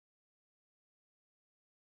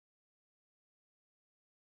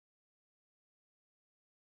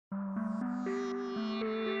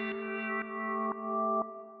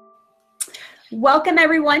Welcome,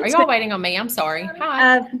 everyone, Are y'all waiting on me? I'm sorry.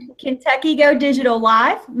 Hi. Kentucky Go Digital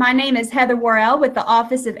Live. My name is Heather Worrell with the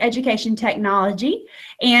Office of Education Technology,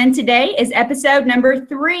 and today is episode number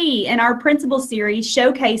 3 in our principal series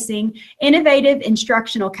showcasing innovative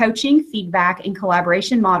instructional coaching, feedback, and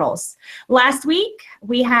collaboration models. Last week,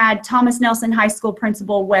 we had Thomas Nelson High School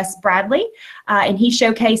Principal Wes Bradley, and he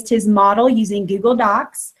showcased his model using Google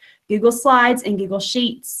Docs, Google Slides, and Google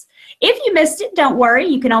Sheets. If you missed it, don't worry.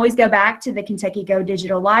 You can always go back to the Kentucky Go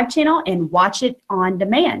Digital Live channel and watch it on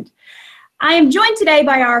demand. I am joined today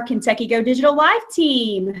by our Kentucky Go Digital Live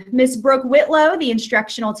team, Ms. Brooke Whitlow, the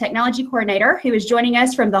Instructional Technology Coordinator, who is joining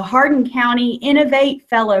us from the Hardin County Innovate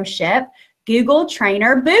Fellowship Google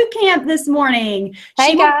Trainer Boot Camp this morning.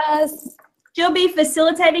 Hey, guys. She'll be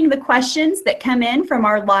facilitating the questions that come in from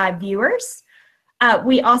our live viewers.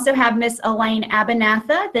 We also have Miss Elaine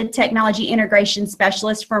Abanatha, the Technology Integration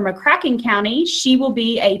Specialist for McCracken County. She will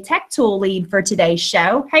be a tech tool lead for today's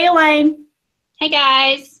show. Hey, Elaine. Hey,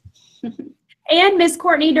 guys. And Miss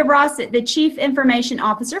Courtney DeRossett, the Chief Information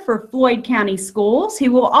Officer for Floyd County Schools,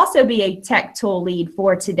 who will also be a tech tool lead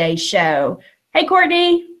for today's show. Hey,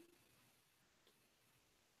 Courtney.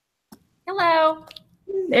 Hello.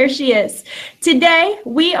 There she is. Today,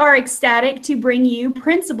 we are ecstatic to bring you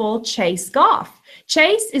Principal Chase Goff.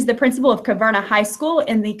 Chase is the principal of Caverna High School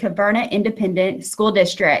in the Caverna Independent School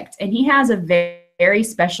District, and he has a very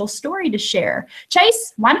special story to share.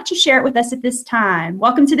 Chase, why don't you share it with us at this time?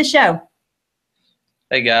 Welcome to the show.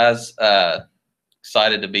 Hey, guys.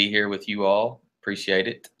 Excited to be here with you all. Appreciate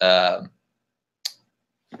it. Can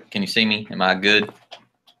you see me? Am I good?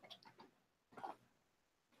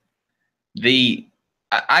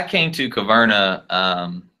 I came to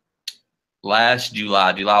Caverna last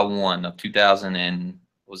July 1 of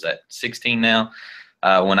 2016 now.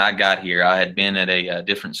 When I got here, I had been at a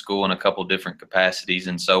different school in a couple different capacities.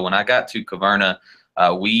 And so when I got to Caverna,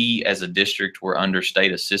 we as a district were under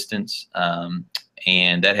state assistance.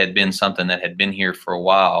 And that had been something that had been here for a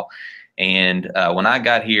while. And when I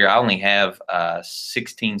got here, I only have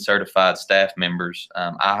 16 certified staff members.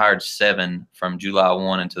 I hired 7 from July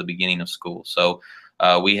 1 until the beginning of school. So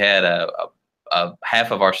we had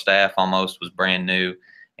half of our staff almost was brand new,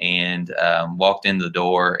 and walked into the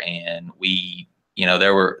door, and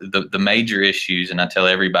there were the major issues, and I tell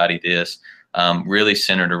everybody this, really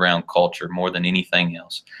centered around culture more than anything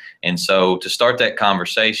else. And so to start that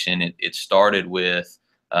conversation, it started with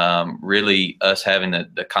really us having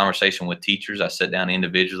the conversation with teachers. I sat down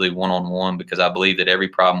individually, one-on-one, because I believe that every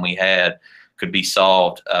problem we had could be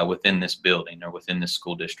solved within this building or within this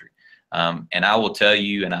school district. And I will tell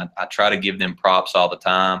you, and I try to give them props all the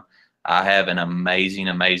time, I have an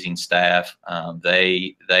amazing staff.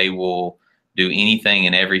 They will do anything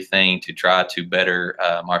and everything to try to better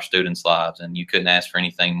our students' lives, and you couldn't ask for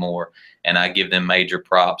anything more. And I give them major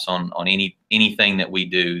props on anything that we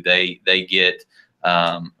do. They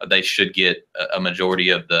should get a majority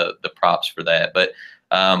of the props for that. But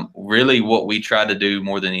really what we tried to do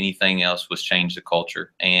more than anything else was change the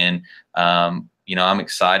culture. And I'm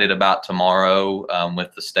excited about tomorrow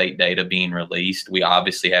with the state data being released. We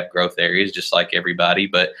obviously have growth areas just like everybody,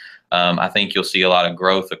 but I think you'll see a lot of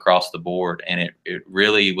growth across the board. And it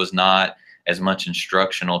really was not as much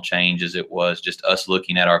instructional change as it was just us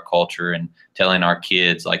looking at our culture and telling our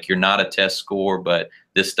kids, like, you're not a test score, but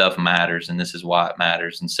this stuff matters, and this is why it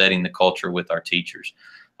matters, and setting the culture with our teachers.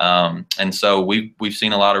 And so we've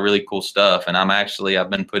seen a lot of really cool stuff. And I've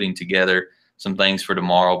been putting together some things for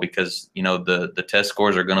tomorrow, because the test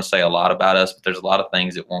scores are going to say a lot about us, but there's a lot of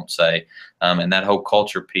things it won't say. And that whole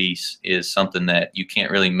culture piece is something that you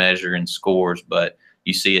can't really measure in scores, but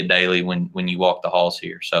you see it daily when you walk the halls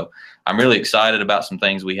here. So I'm really excited about some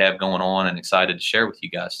things we have going on, and excited to share with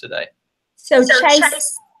you guys today. So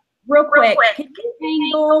Chase, real quick, can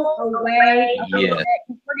you angle away a little bit?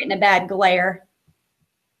 We're getting a bad glare.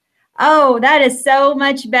 Oh, that is so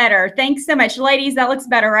much better. Thanks so much. Ladies, that looks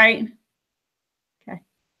better, right? Okay.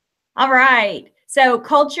 All right. So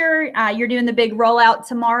culture, you're doing the big rollout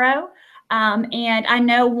tomorrow. And I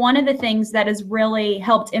know one of the things that has really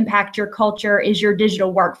helped impact your culture is your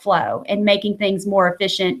digital workflow and making things more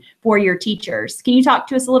efficient for your teachers. Can you talk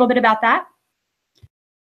to us a little bit about that?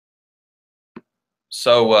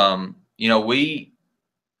 So,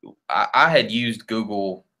 I had used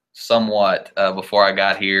Google somewhat before I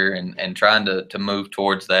got here, and trying to move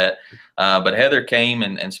towards that. But Heather came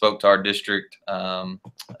and spoke to our district, I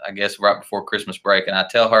guess right before Christmas break. And I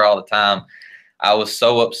tell her all the time, I was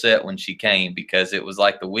so upset when she came, because it was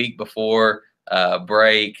like the week before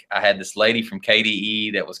break. I had this lady from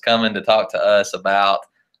KDE that was coming to talk to us about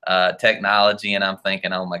technology, and I'm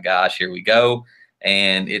thinking, oh my gosh, here we go.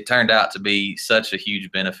 and it turned out to be such a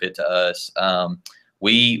huge benefit to us.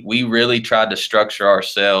 We really tried to structure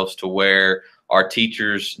ourselves to where our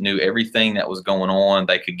teachers knew everything that was going on.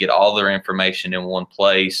 They could get all their information in one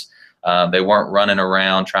place. They weren't running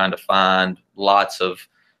around trying to find lots of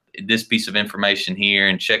this piece of information here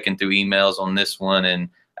and checking through emails on this one and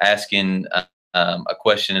asking a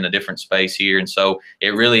question in a different space here. And so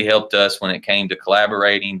it really helped us when it came to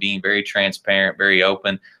collaborating, being very transparent, very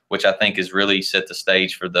open, which I think has really set the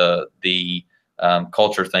stage for the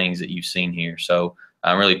culture things that you've seen here. So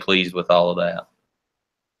I'm really pleased with all of that.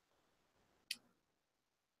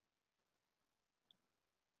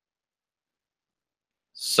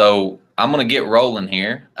 So I'm going to get rolling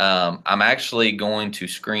here. I'm actually going to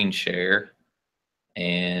screen share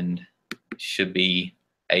and should be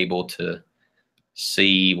able to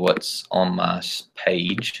see what's on my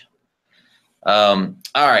page. All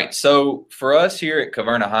right. So for us here at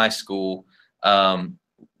Caverna High School,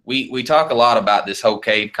 we talk a lot about this whole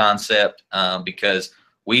cave concept because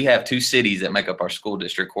we have two cities that make up our school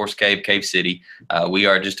district, Horse Cave, Cave City. We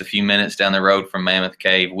are just a few minutes down the road from Mammoth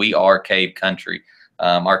Cave. We are cave country.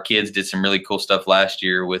 Our kids did some really cool stuff last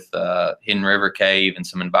year with Hidden River Cave and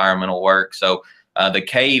some environmental work. So the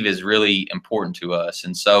cave is really important to us.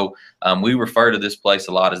 And so we refer to this place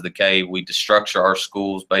a lot as the cave. We structure our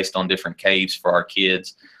schools based on different caves for our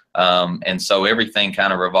kids. And so everything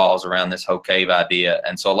kind of revolves around this whole cave idea.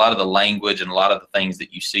 And so a lot of the language and a lot of the things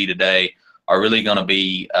that you see today are really going to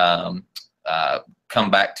be come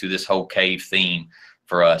back to this whole cave theme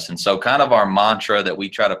for us. And so kind of our mantra that we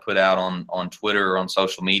try to put out on Twitter or on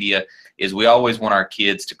social media is we always want our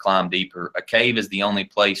kids to climb deeper. A cave is the only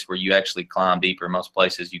place where you actually climb deeper. Most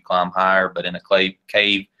places you climb higher, but in a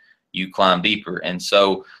cave you climb deeper. And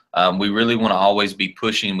so we really want to always be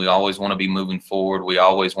pushing. We always want to be moving forward. We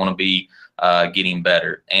always want to be getting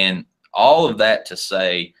better. And all of that to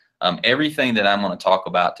say, everything that I'm going to talk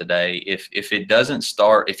about today, if it doesn't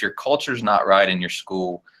start, if your culture's not right in your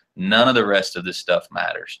school, none of the rest of this stuff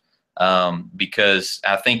matters. Because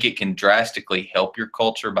I think it can drastically help your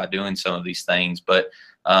culture by doing some of these things. But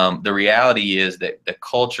the reality is that the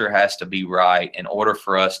culture has to be right in order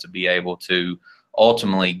for us to be able to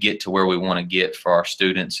ultimately get to where we want to get for our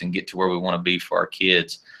students and get to where we want to be for our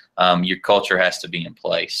kids. Your culture has to be in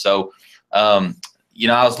place. So, you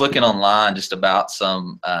know, I was looking online just about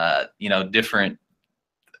some, you know, different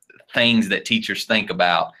things that teachers think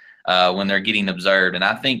about when they're getting observed. And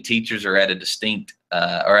I think teachers are at a distinct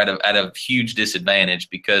or at a huge disadvantage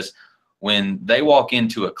because when they walk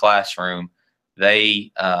into a classroom,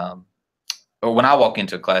 they, or when I walk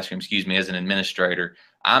into a classroom, excuse me, as an administrator,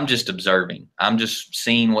 I'm just observing. I'm just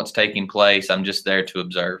seeing what's taking place. I'm just there to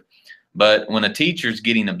observe. But when a teacher's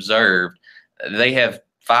getting observed, they have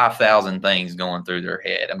 5,000 things going through their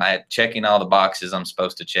head. Am I checking all the boxes I'm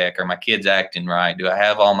supposed to check? Are my kids acting right? Do I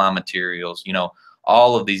have all my materials? You know,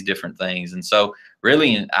 all of these different things. And so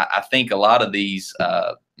really, I think a lot of these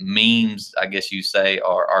memes, I guess you say,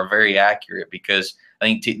 are very accurate because I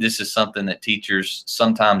think this is something that teachers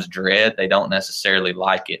sometimes dread. They don't necessarily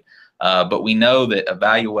like it. But we know that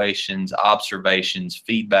evaluations, observations,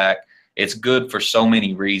 feedback, it's good for so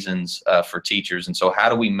many reasons for teachers. And so how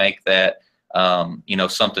do we make that, you know,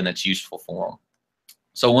 something that's useful for them?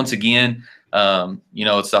 So once again, you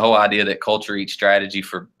know, it's the whole idea that culture eats strategy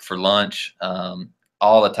for lunch.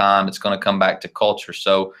 All the time, it's going to come back to culture.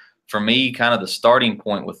 So for me, kind of the starting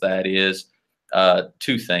point with that is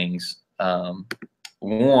two things.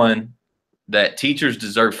 One, that teachers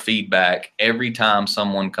deserve feedback every time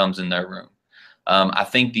someone comes in their room. I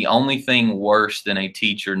think the only thing worse than a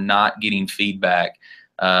teacher not getting feedback,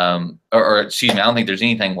 or excuse me, I don't think there's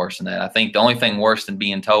anything worse than that. I think the only thing worse than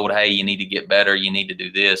being told, hey, you need to get better, you need to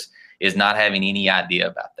do this, is not having any idea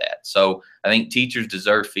about that. So I think teachers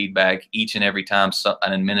deserve feedback each and every time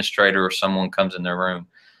an administrator or someone comes in their room.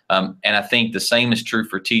 And I think the same is true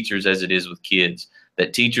for teachers as it is with kids,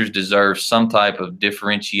 that teachers deserve some type of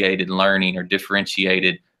differentiated learning or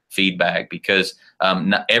differentiated feedback because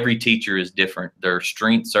not every teacher is different. Their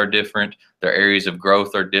strengths are different. Their areas of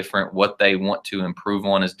growth are different. What they want to improve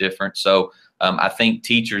on is different. So I think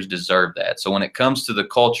teachers deserve that. So when it comes to the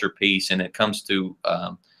culture piece and it comes to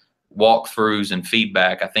walkthroughs and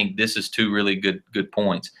feedback, I think this is two really good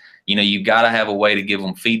points. You know, you've got to have a way to give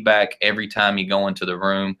them feedback every time you go into the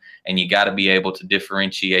room, and you got to be able to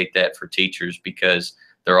differentiate that for teachers because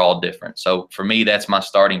they're all different. So for me, that's my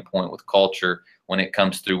starting point with culture when it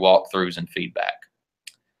comes through walkthroughs and feedback.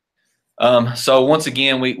 So once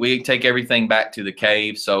again, we take everything back to the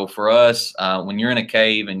cave. So for us, when you're in a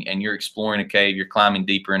cave and you're exploring a cave, you're climbing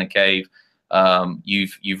deeper in a cave,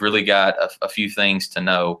 you've really got a few things to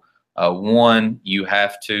know. One, you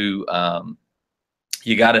have to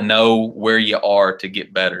you got to know where you are to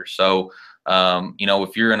get better. So you know,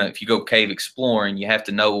 if you go cave exploring, you have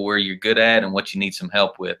to know where you're good at and what you need some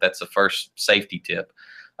help with. That's the first safety tip.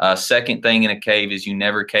 Second thing in a cave is you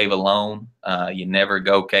never cave alone. You never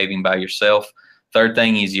go caving by yourself. Third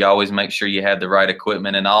thing is you always make sure you have the right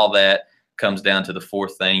equipment, and all that comes down to the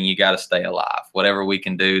fourth thing. You got to stay alive. Whatever we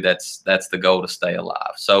can do, that's the goal, to stay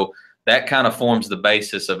alive. So that kind of forms the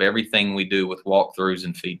basis of everything we do with walkthroughs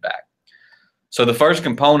and feedback. So the first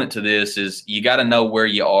component to this is you got to know where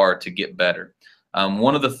you are to get better.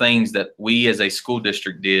 One of the things that we as a school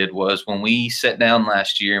district did was when we sat down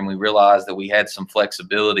last year and we realized that we had some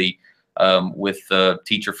flexibility with the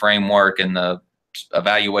teacher framework and the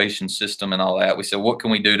evaluation system and all that, we said, what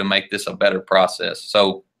can we do to make this a better process?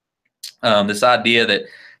 So this idea that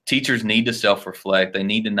teachers need to self-reflect, they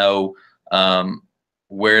need to know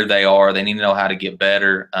where they are, they need to know how to get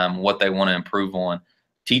better, what they want to improve on.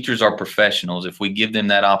 Teachers are professionals. If we give them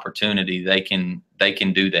that opportunity, they can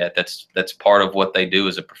do that. That's part of what they do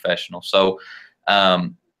as a professional. So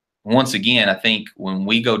once again, I think when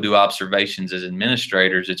we go do observations as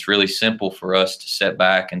administrators, it's really simple for us to sit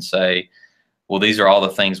back and say, well, these are all the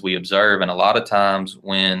things we observe. And a lot of times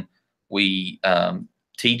when we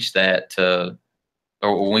teach that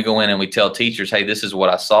or when we go in and we tell teachers, hey, this is what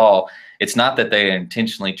I saw, it's not that they are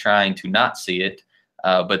intentionally trying to not see it,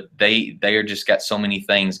 but they are just got so many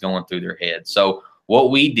things going through their head. So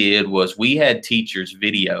what we did was we had teachers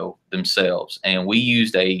video themselves, and we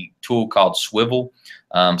used a tool called SWIVL.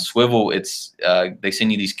 SWIVL, it's they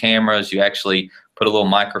send you these cameras. You actually put a little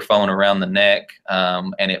microphone around the neck,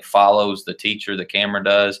 and it follows the teacher. The camera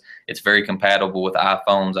does. It's very compatible with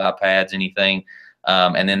iPhones, iPads, anything.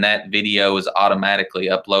 And then that video is automatically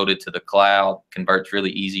uploaded to the cloud, converts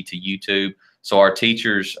really easy to YouTube. So our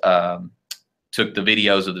teachers took the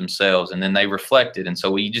videos of themselves and then they reflected. And so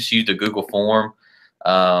we just used a Google form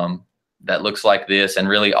that looks like this. And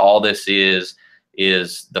really all this is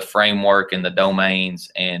the framework and the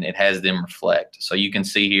domains, and it has them reflect. So you can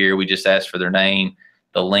see here, we just asked for their name,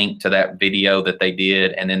 the link to that video that they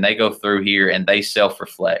did, and then they go through here and they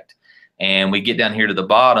self-reflect. And we get down here to the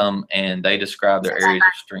bottom and they describe their areas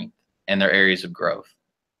of strength and their areas of growth.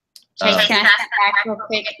 Chase, can I step back real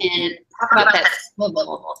quick and talk about that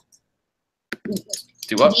SWIVL?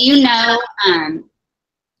 Do what? Do you know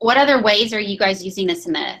what other ways are you guys using this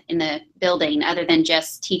in the building other than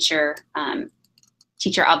just teacher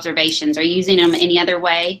observations? Are you using them any other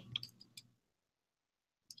way?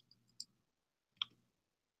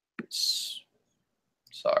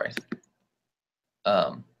 Sorry.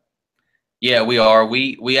 Yeah, we are.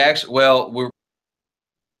 We actually, well, we're.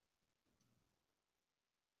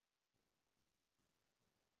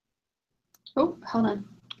 Oh, hold on.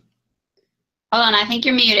 Hold on, I think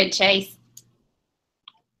you're muted, Chase.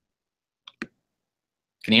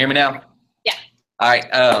 Can you hear me now? Yeah. All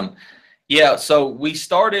right. Yeah, so we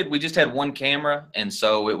just had one camera, and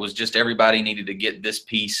so it was just everybody needed to get this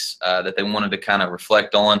piece that they wanted to kind of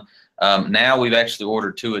reflect on. Now we've actually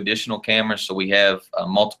ordered 2 additional cameras, so we have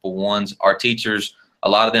multiple ones. Our teachers, a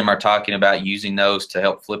lot of them are talking about using those to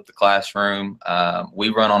help flip the classroom. We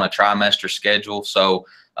run on a trimester schedule, so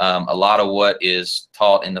a lot of what is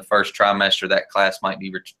taught in the first trimester, that class might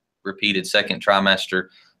be repeated second trimester,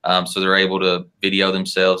 so they're able to video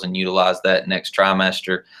themselves and utilize that next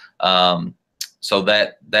trimester. So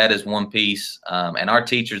that is one piece, and our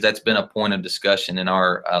teachers, that's been a point of discussion in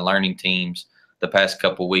our learning teams the past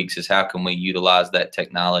couple of weeks, is how can we utilize that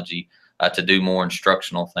technology to do more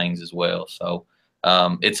instructional things as well. So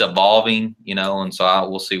it's evolving, you know, and so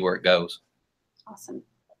we'll see where it goes. Awesome.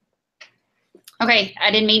 Okay, I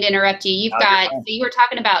didn't mean to interrupt you. So you were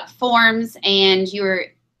talking about forms, and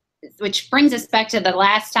which brings us back to the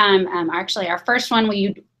last time, actually our first one,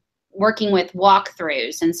 we working with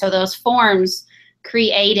walkthroughs. And so those forms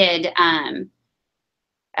created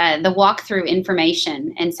the walkthrough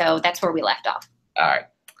information. And so that's where we left off. All right.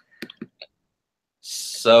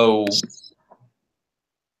 So,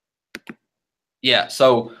 yeah,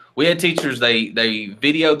 so we had teachers, they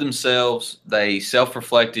videoed themselves, they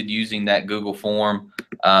self-reflected using that Google form.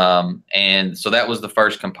 And so that was the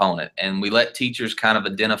first component. And we let teachers kind of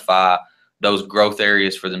identify those growth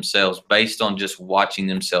areas for themselves based on just watching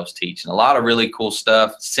themselves teach. And a lot of really cool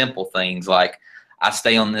stuff, simple things like I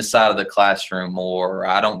stay on this side of the classroom, or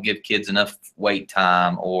I don't give kids enough wait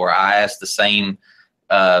time, or I ask the same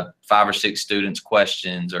 5 or 6 students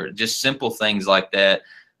questions, or just simple things like that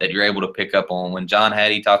that you're able to pick up on. When John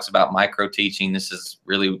Hattie talks about micro teaching, this is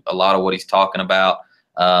really a lot of what he's talking about.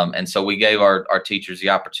 And so we gave our teachers the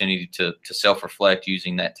opportunity to self-reflect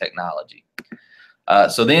using that technology.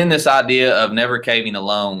 So then this idea of never caving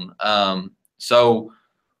alone. So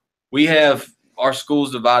we have our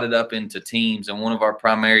schools divided up into teams, and one of our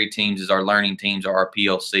primary teams is our learning teams, or our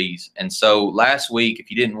PLCs. And so last week, if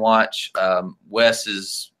you didn't watch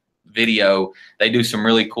Wes's video, they do some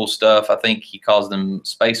really cool stuff. I think he calls them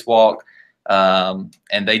spacewalk,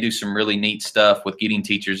 and they do some really neat stuff with getting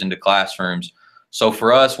teachers into classrooms. So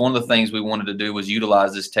for us, one of the things we wanted to do was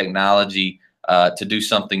utilize this technology to do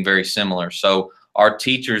something very similar. So our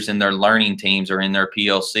teachers in their learning teams or in their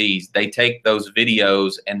PLCs, they take those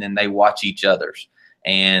videos and then they watch each other's,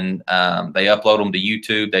 and they upload them to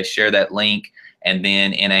YouTube. They share that link, and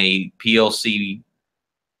then in a PLC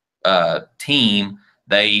team,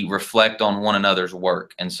 they reflect on one another's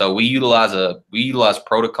work. And so we utilize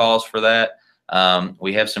protocols for that.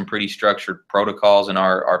 We have some pretty structured protocols in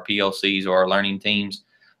our PLCs or our learning teams.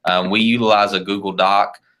 We utilize a Google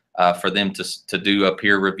Doc for them to do a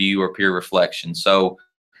peer review or peer reflection. So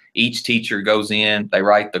each teacher goes in, they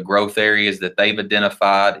write the growth areas that they've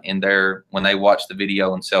identified in when they watch the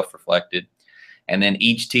video and self-reflected. And then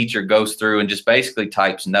each teacher goes through and just basically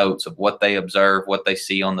types notes of what they observe, what they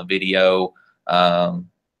see on the video,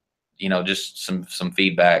 just some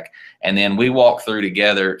feedback. And then we walk through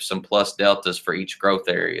together some plus deltas for each growth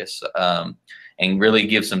area, and really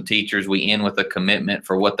give some teachers, we end with a commitment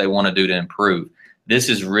for what they want to do to improve. This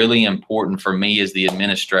is really important for me as the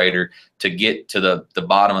administrator to get to the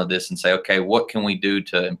bottom of this and say, okay, what can we do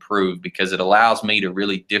to improve? Because it allows me to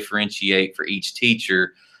really differentiate for each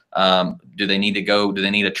teacher. Do they need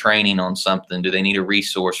a training on something? Do they need a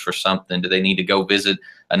resource for something? Do they need to go visit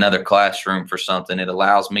another classroom for something? It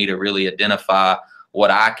allows me to really identify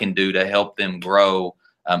what I can do to help them grow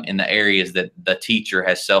in the areas that the teacher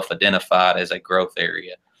has self-identified as a growth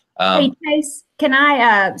area. Hey, Chase,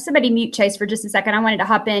 can somebody mute Chase for just a second? I wanted to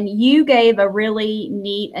hop in. You gave a really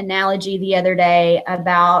neat analogy the other day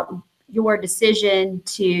about your decision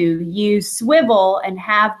to use SWIVL and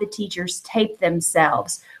have the teachers tape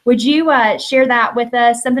themselves. Would you share that with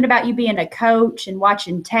us? Something about you being a coach and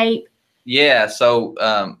watching tape? Yeah. So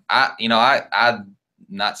I'm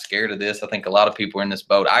not scared of this. I think a lot of people are in this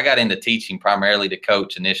boat. I got into teaching primarily to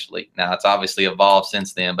coach initially. Now it's obviously evolved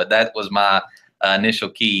since then, but that was my initial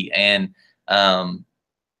key. And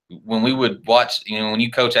when we would watch, when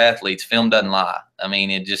you coach athletes, film doesn't lie. I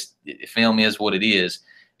mean, film is what it is.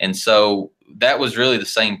 And so that was really the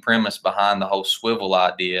same premise behind the whole SWIVL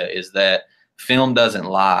idea, is that film doesn't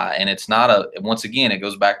lie. And it's not once again, it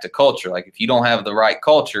goes back to culture. Like if you don't have the right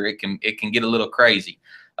culture, it can get a little crazy.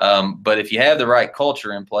 But if you have the right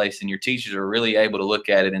culture in place and your teachers are really able to look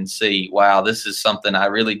at it and see, wow, this is something I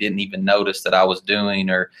really didn't even notice that I was doing,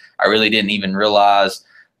 or I really didn't even realize,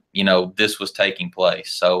 this was taking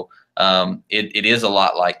place. So it is a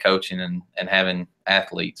lot like coaching and having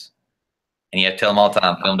athletes. And you have to tell them all the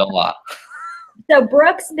time, film don't lie. So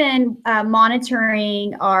Brooke's been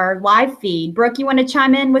monitoring our live feed. Brooke, you want to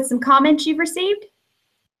chime in with some comments you've received?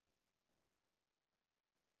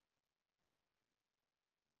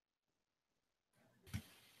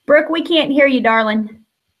 Brooke, we can't hear you, darling.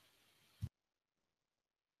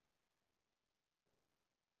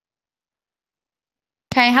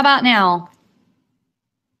 Okay, how about now?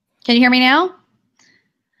 Can you hear me now?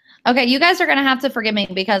 Okay, you guys are going to have to forgive me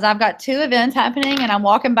because I've got 2 events happening and I'm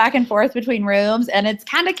walking back and forth between rooms and it's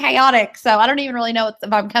kind of chaotic. So I don't even really know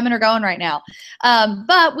if I'm coming or going right now.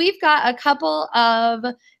 But we've got a couple of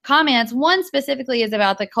comments. One specifically is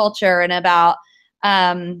about the culture and about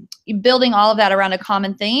building all of that around a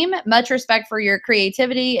common theme. Much respect for your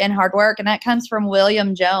creativity and hard work. And that comes from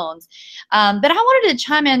William Jones. But I wanted to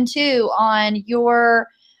chime in too on you're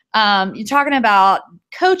talking about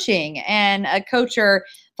coaching and a coacher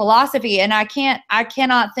philosophy. And I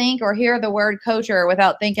cannot think or hear the word coacher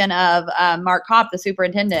without thinking of Mark Kopp, the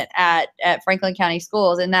superintendent at Franklin County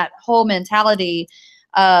Schools, and that whole mentality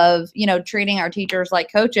of, treating our teachers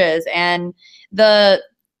like coaches. And the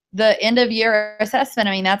end of year assessment,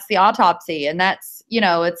 I mean, that's the autopsy. And that's,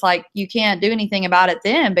 it's like you can't do anything about it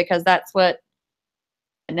then because that's what.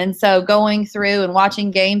 And so going through and watching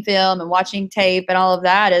game film and watching tape and all of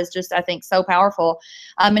that is just, I think, so powerful.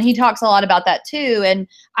 And he talks a lot about that too. And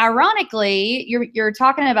ironically, you're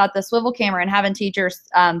talking about the SWIVL camera and having teachers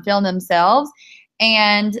film themselves.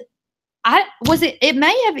 And it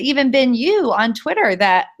may have even been you on Twitter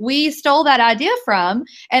that we stole that idea from.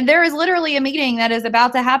 And there is literally a meeting that is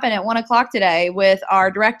about to happen at 1 o'clock today with our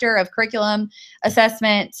director of curriculum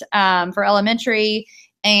assessment for elementary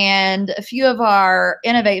and a few of our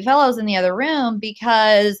Innovate fellows in the other room,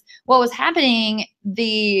 because what was happening,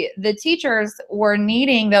 the teachers were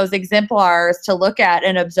needing those exemplars to look at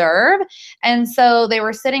and observe. And so they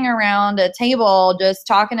were sitting around a table just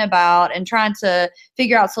talking about and trying to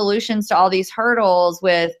figure out solutions to all these hurdles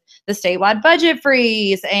with the statewide budget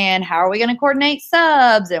freeze and how are we going to coordinate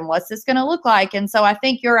subs and what's this going to look like. And so I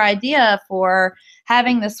think your idea for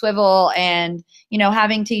having the SWIVL and, you know,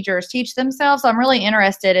 having teachers teach themselves, I'm really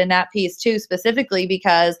interested in that piece too, specifically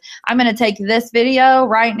because I'm going to take this video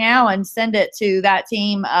right now and send it to that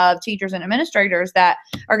team of teachers and administrators that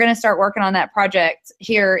are going to start working on that project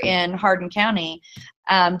here in Hardin County.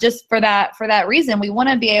 Just for that reason, we want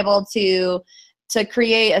to be able to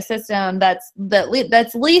create a system that's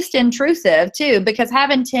least intrusive too, because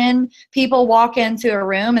having 10 people walk into a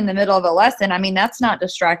room in the middle of a lesson, I mean, that's not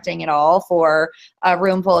distracting at all for a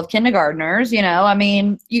room full of kindergartners, you know, I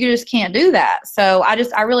mean, you just can't do that. So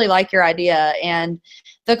I really like your idea, and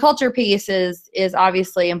the culture piece is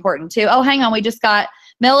obviously important too. Oh, hang on, we just got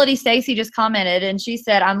Melody Stacy just commented, and she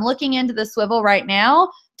said, I'm looking into the SWIVL right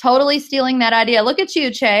now. Totally stealing that idea. Look at you,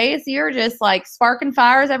 Chase. You're just like sparking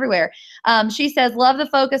fires everywhere. She says, love the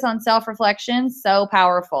focus on self-reflection. So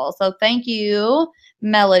powerful. So thank you,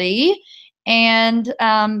 Melody. And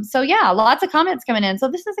so, yeah, lots of comments coming in. So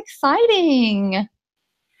this is exciting.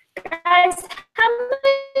 Guys, how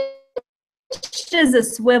much does a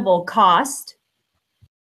SWIVL cost?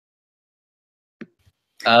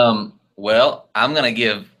 Well, I'm going to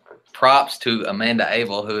give props to Amanda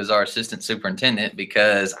Abel, who is our assistant superintendent,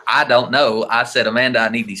 because I don't know. I said, Amanda, I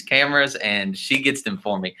need these cameras, and she gets them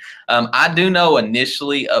for me. I do know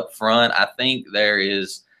initially up front, I think there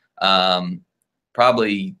is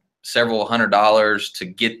probably several $100s to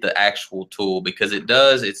get the actual tool, because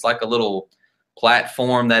it's like a little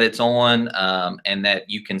platform that it's on, and that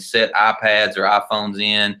you can set iPads or iPhones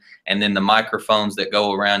in, and then the microphones that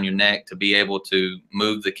go around your neck to be able to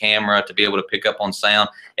move the camera, to be able to pick up on sound.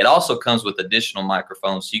 It also comes with additional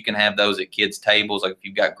microphones, so you can have those at kids' tables, like if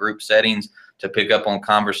you've got group settings, to pick up on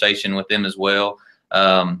conversation with them as well.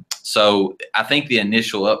 So I think the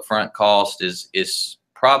initial upfront cost is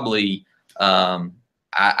probably,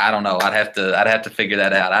 I don't know. I'd have to figure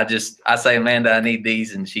that out. I say, Amanda, I need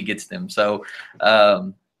these, and she gets them. So,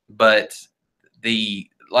 but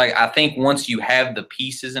I think once you have the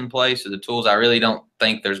pieces in place or the tools, I really don't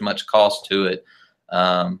think there's much cost to it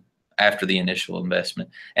after the initial investment.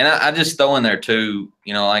 And I just throw in there too,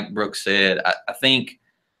 you know, like Brooke said, I think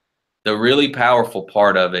the really powerful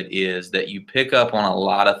part of it is that you pick up on a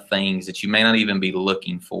lot of things that you may not even be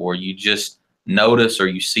looking for. You just notice or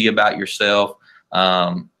you see about yourself.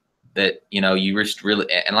 That, you know, you just really,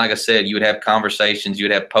 and like I said, you would have conversations, you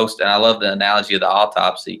would have and I love the analogy of the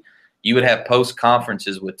autopsy. You would have post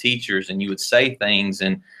conferences with teachers, and you would say things,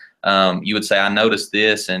 and you would say, I noticed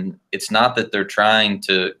this, and it's not that they're trying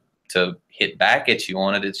to hit back at you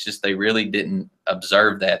on it. It's just they really didn't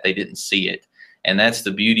observe that. They didn't see it. And that's the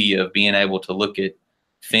beauty of being able to look at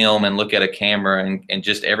film and look at a camera, and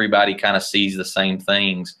just everybody kind of sees the same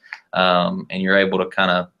things, and you're able to kind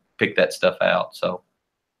of pick that stuff out. So,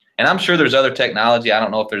 and I'm sure there's other technology. I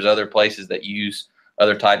don't know if there's other places that use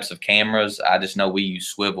other types of cameras. I just know we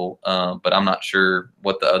use SWIVL, but I'm not sure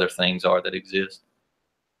what the other things are that exist.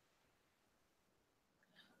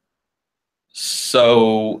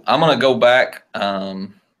 So I'm going to go back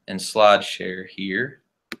and slide share here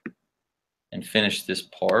and finish this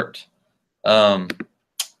part. All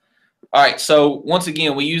right, so once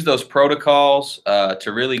again, we use those protocols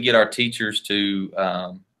to really get our teachers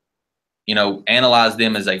to you know, analyze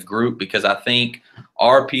them as a group, because I think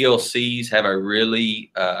our PLCs have a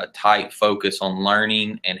really tight focus on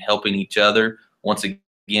learning and helping each other. Once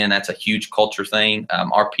again, that's a huge culture thing.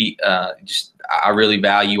 I really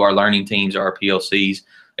value our learning teams, our PLCs.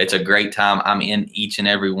 It's a great time. I'm in each and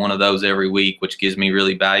every one of those every week, which gives me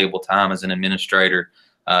really valuable time as an administrator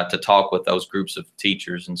to talk with those groups of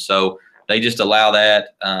teachers. And so they just allow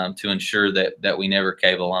that to ensure that we never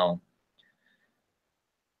cave alone.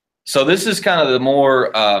 So this is kind of the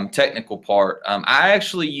more technical part. I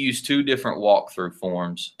actually use two different walkthrough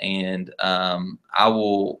forms, and I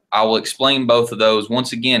will explain both of those.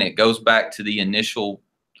 Once again, it goes back to the initial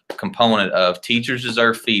component of teachers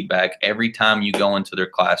deserve feedback every time you go into their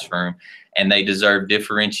classroom, and they deserve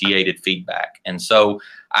differentiated feedback. And so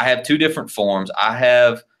I have two different forms. I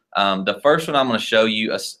have the first one I'm going to show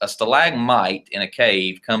you, a stalagmite in a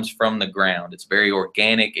cave comes from the ground. It's very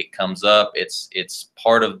organic. It comes up. It's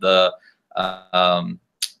part of the,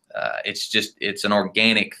 it's an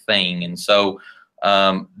organic thing. And so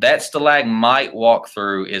that stalagmite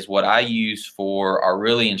walkthrough is what I use for our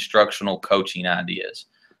really instructional coaching ideas.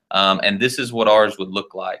 And this is what ours would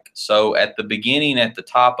look like. So at the beginning, at the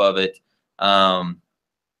top of it,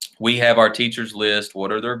 we have our teachers list.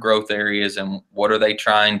 What are their growth areas and what are they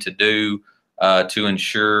trying to do to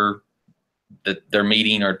ensure that they're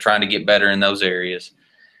meeting or trying to get better in those areas.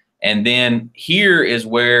 And then here is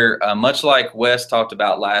where, much like Wes talked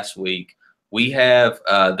about last week, we have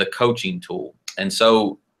the coaching tool. And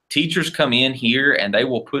so teachers come in here and they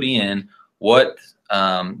will put in what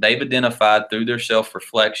they've identified through their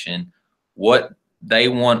self-reflection, what they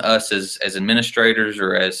want us as administrators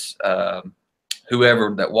or as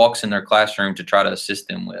whoever that walks in their classroom to try to assist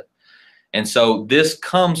them with. And so this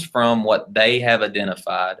comes from what they have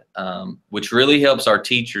identified, which really helps our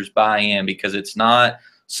teachers buy in, because it's not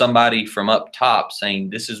somebody from up top saying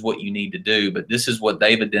this is what you need to do, but this is what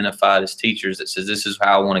they've identified as teachers that says this is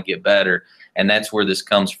how I want to get better. And that's where this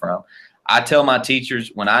comes from. I tell my teachers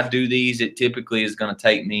when I do these, it typically is going to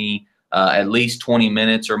take me at least 20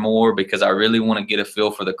 minutes or more, because I really want to get a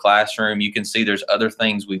feel for the classroom. You can see there's other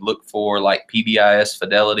things we look for, like PBIS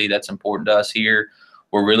fidelity. That's important to us here.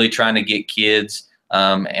 We're really trying to get kids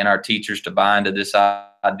and our teachers to buy into this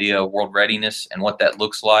idea of world readiness and what that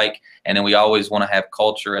looks like. And then we always want to have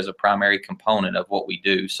culture as a primary component of what we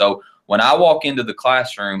do. So when I walk into the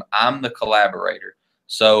classroom, I'm the collaborator.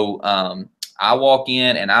 So I walk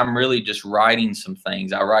in and I'm really just writing some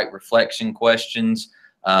things. I write reflection questions.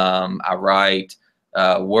 I write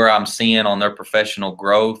where I'm seeing on their professional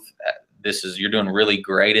growth. This is, you're doing really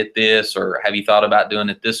great at this, or have you thought about doing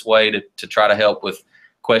it this way, to try to help with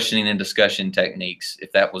questioning and discussion techniques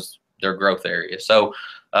if that was their growth area. So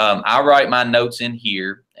I write my notes in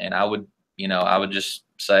here, and I would just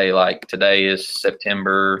say, like, today is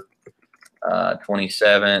September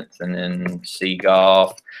 27th, and then see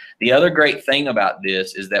Goff. The other great thing about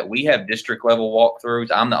this is that we have district level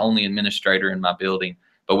walkthroughs. I'm the only administrator in my building,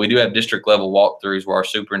 but we do have district level walkthroughs where our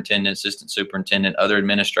superintendent, assistant superintendent, other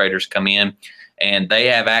administrators come in, and they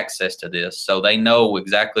have access to this. So they know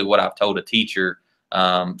exactly what I've told a teacher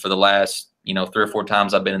for the last 3 or 4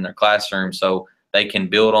 times I've been in their classroom. So they can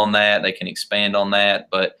build on that, they can expand on that,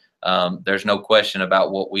 but there's no question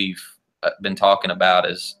about what we've been talking about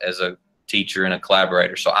as a teacher and a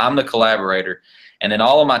collaborator. So I'm the collaborator. And then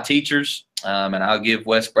all of my teachers, and I'll give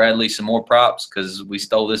Wes Bradley some more props because we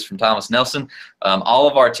stole this from Thomas Nelson. All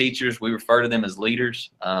of our teachers, we refer to them as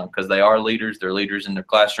leaders because they are leaders. They're leaders in their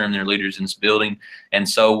classroom. They're leaders in this building. And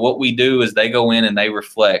so what we do is they go in and they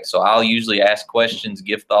reflect. So I'll usually ask questions,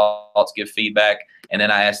 give thoughts, give feedback, and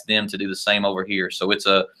then I ask them to do the same over here. So it's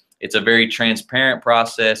a very transparent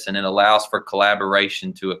process, and it allows for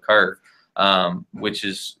collaboration to occur. Which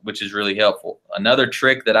is really helpful. Another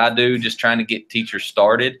trick that I do, just trying to get teachers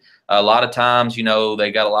started. A lot of times,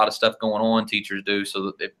 they got a lot of stuff going on, teachers do,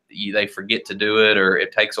 so that they forget to do it, or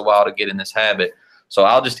it takes a while to get in this habit. So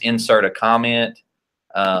I'll just insert a comment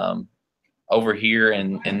over here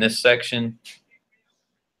in this section.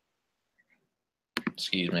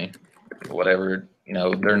 Excuse me, whatever,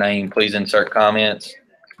 their name, please insert comments.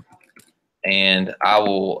 And I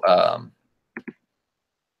will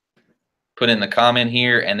put in the comment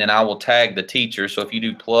here, and then I will tag the teacher. So if you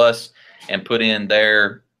do plus and put in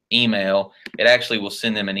their email, it actually will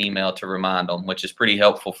send them an email to remind them, which is pretty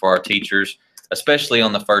helpful for our teachers, especially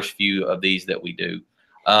on the first few of these that we do.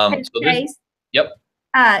 Yep.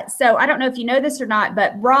 So I don't know if you know this or not,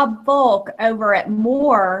 but Rob Volk over at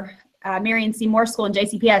Moore, Marion C. Moore School and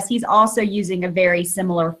JCPS, he's also using a very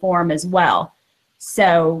similar form as well.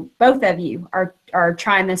 So both of you are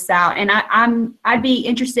trying this out, and I'd be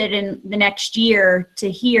interested in the next year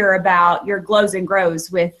to hear about your glows and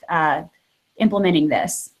grows with implementing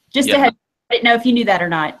this. Just to I didn't know if you knew that or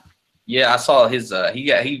not. Yeah, I saw his.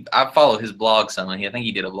 I follow his blog some, and I think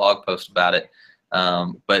he did a blog post about it.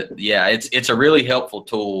 But yeah, it's a really helpful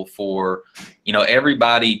tool for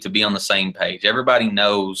everybody to be on the same page. Everybody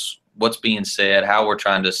knows what's being said, how we're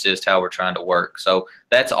trying to assist, how we're trying to work. So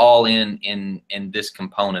that's all in this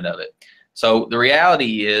component of it. So the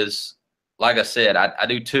reality is, like I said, I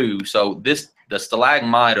do too. So the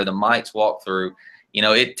stalagmite or the mites walkthrough,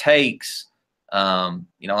 it takes, like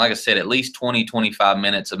I said, at least 20, 25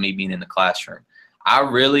 minutes of me being in the classroom.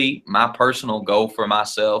 My personal goal for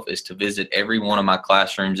myself is to visit every one of my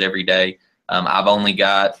classrooms every day. I've only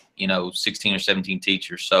got, 16 or 17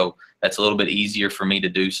 teachers, so that's a little bit easier for me to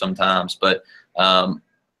do sometimes, but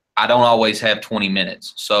I don't always have 20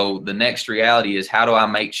 minutes. So the next reality is, how do I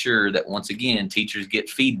make sure that, once again, teachers get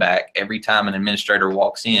feedback every time an administrator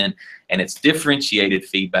walks in, and it's differentiated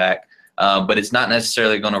feedback, but it's not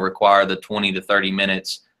necessarily going to require the 20 to 30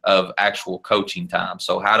 minutes of actual coaching time.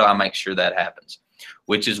 So how do I make sure that happens?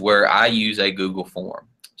 Which is where I use a Google form.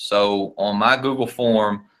 So on my Google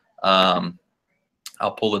form,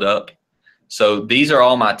 I'll pull it up. So these are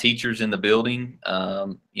all my teachers in the building.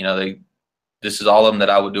 You know, this is all of them that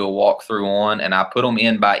I would do a walkthrough on, and I put them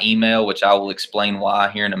in by email, which I will explain why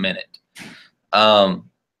here in a minute.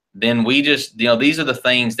 Then we just, you know, these are the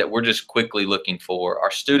things that we're just quickly looking for.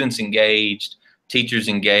 Are students engaged? Teachers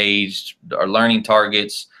engaged? Are learning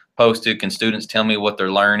targets posted? Can students tell me what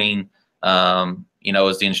they're learning? You know,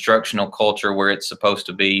 is the instructional culture where it's supposed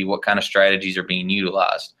to be? What kind of strategies are being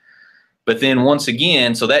utilized? But then once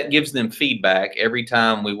again, so that gives them feedback every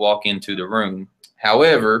time we walk into the room.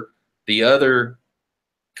 However, the other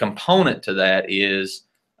component to that is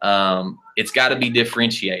it's got to be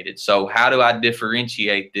differentiated. So how do I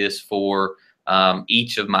differentiate this for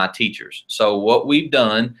each of my teachers? So what we've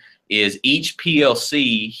done is each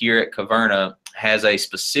PLC here at Caverna has a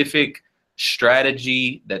specific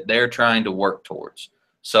strategy that they're trying to work towards.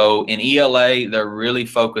 So in ELA, they're really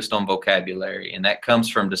focused on vocabulary, and that comes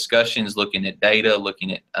from discussions, looking at data,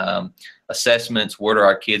 looking at assessments, where do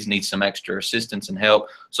our kids need some extra assistance and help.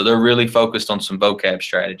 So they're really focused on some vocab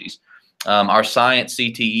strategies. Our science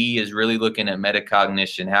CTE is really looking at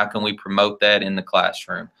metacognition. How can we promote that in the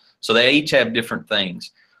classroom? So they each have different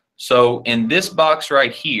things. So in this box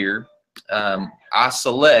right here, I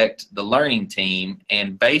select the learning team,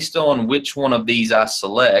 and based on which one of these I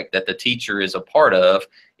select that the teacher is a part of,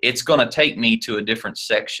 it's going to take me to a different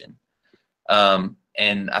section.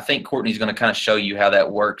 And I think Courtney's going to kind of show you how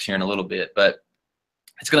that works here in a little bit, but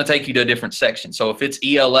it's going to take you to a different section. So if it's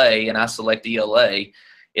ELA and I select ELA,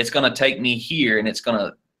 it's going to take me here, and it's going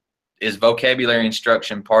to, is vocabulary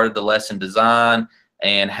instruction part of the lesson design,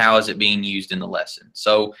 and how is it being used in the lesson?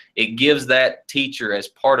 So it gives that teacher, as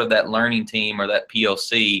part of that learning team or that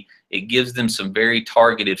PLC, it gives them some very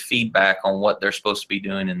targeted feedback on what they're supposed to be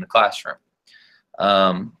doing in the classroom.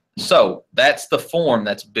 So that's the form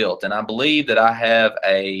that's built, and I believe that I have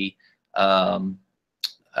a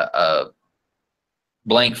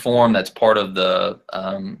blank form that's part of the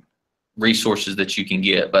resources that you can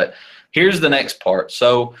get. But here's the next part.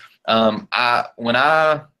 So when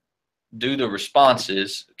I do the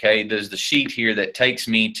responses, okay, there's the sheet here that takes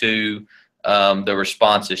me to the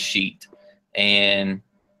responses sheet. And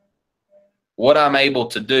what I'm able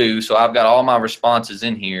to do, so I've got all my responses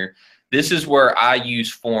in here. This is where I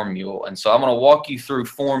use Mule. And so I'm going to walk you through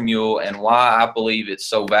Mule and why I believe it's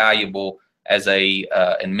so valuable as a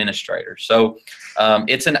administrator. So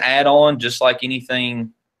it's an add-on just like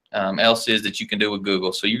anything else is that you can do with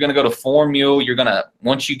Google. So you're going to go to Mule. You're going to,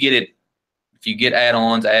 once you get it, if you get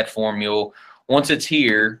add-ons, add Mule. Once it's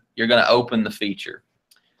here, you're going to open the feature.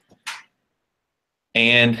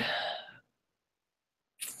 And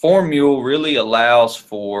Mule really allows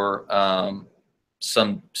for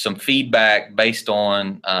some feedback based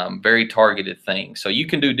on very targeted things. So you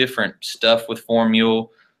can do different stuff with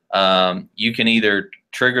Mule. You can either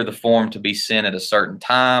trigger the form to be sent at a certain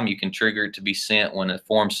time. You can trigger it to be sent when a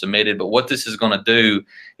form's submitted. But what this is going to do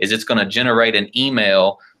is it's going to generate an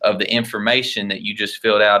email of the information that you just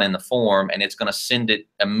filled out in the form, and it's going to send it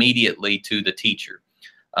immediately to the teacher,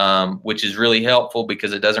 which is really helpful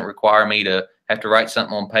because it doesn't require me to have to write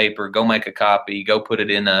something on paper, go make a copy, go put it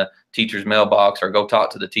in a teacher's mailbox, or go talk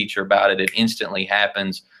to the teacher about it. It instantly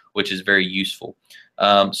happens, which is very useful.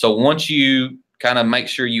 So once you kind of make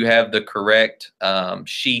sure you have the correct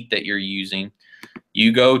sheet that you're using,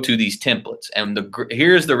 you go to these templates. And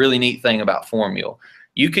here's the really neat thing about Mule.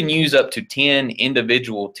 You can use up to 10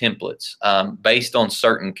 individual templates based on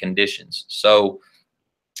certain conditions. So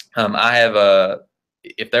I have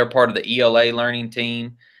if they're part of the ELA learning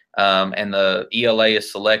team and the ELA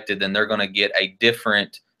is selected, then they're going to get a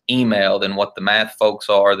different email than what the math folks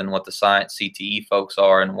are, than what the science CTE folks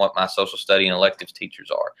are, and what my social study and electives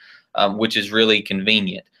teachers are, which is really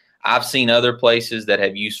convenient. I've seen other places that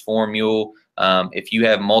have used Mule. If you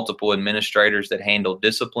have multiple administrators that handle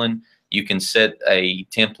discipline, you can set a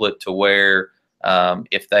template to where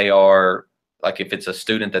if they are, like if it's a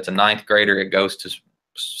student that's a 9th grader, it goes to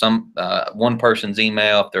some one person's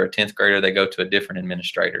email. If they're a 10th grader, they go to a different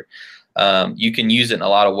administrator. You can use it in a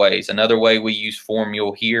lot of ways. Another way we use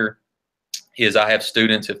Mule here is I have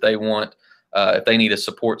students, if they want, if they need a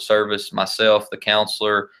support service, myself, the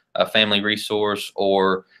counselor, a family resource,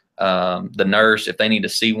 or the nurse, if they need to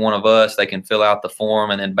see one of us, they can fill out the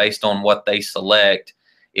form, and then based on what they select,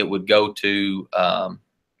 it would go to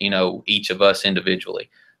you know, each of us individually.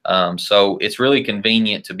 So it's really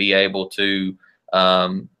convenient to be able to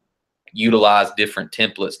utilize different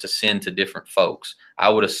templates to send to different folks. I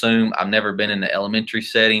would assume, I've never been in the elementary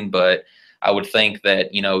setting, but I would think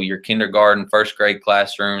that, you know, your kindergarten, 1st grade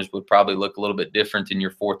classrooms would probably look a little bit different than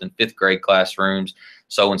your 4th and 5th grade classrooms.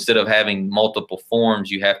 So instead of having multiple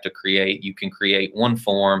forms you can create one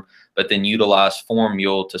form, but then utilize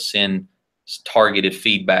Mule to send targeted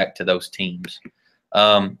feedback to those teams.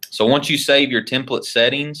 So once you save your template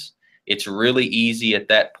settings, it's really easy at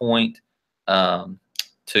that point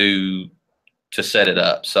to set it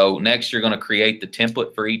up. So next you're going to create the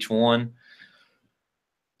template for each one.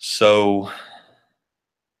 So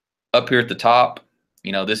up here at the top,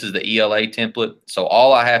 this is the ELA template. So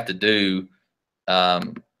all I have to do,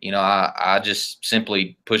 I just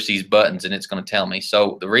simply push these buttons and it's going to tell me.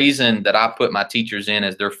 So the reason that I put my teachers in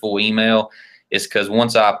as their full email is because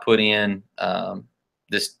once I put in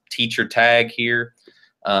this teacher tag here,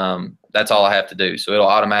 that's all I have to do. So it'll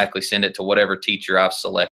automatically send it to whatever teacher I've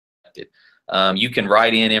selected. You can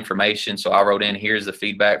write in information. So I wrote in, here's the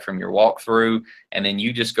feedback from your walkthrough, and then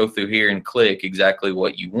you just go through here and click exactly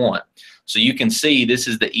what you want. So you can see this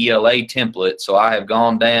is the ELA template. So I have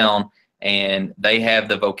gone down and they have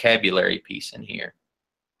the vocabulary piece in here.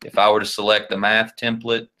 If I were to select the math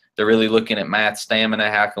template, they're really looking at math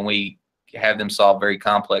stamina. How can we have them solve very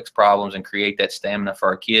complex problems and create that stamina for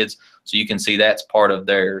our kids? So you can see that's part of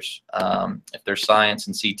theirs. If there's science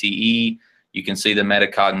and CTE, you can see the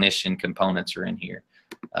metacognition components are in here.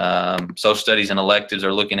 Social studies and electives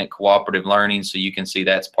are looking at cooperative learning, so you can see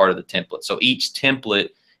that's part of the template. So each template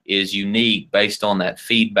is unique based on that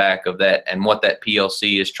feedback of that and what that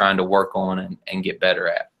PLC is trying to work on and get better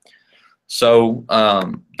at. So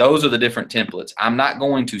those are the different templates. I'm not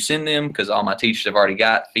going to send them because all my teachers have already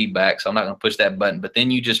got feedback, so I'm not going to push that button. But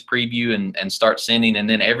then you just preview and start sending, and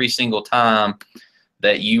then every single time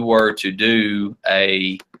that you were to do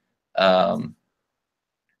a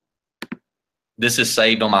this is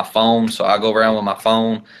saved on my phone, so I go around with my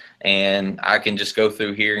phone and I can just go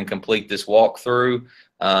through here and complete this walkthrough.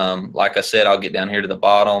 Like I said, I'll get down here to the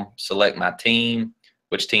bottom, select my team,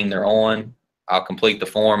 which team they're on. I'll complete the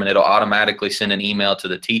form and it'll automatically send an email to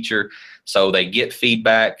the teacher, so they get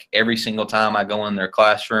feedback every single time I go in their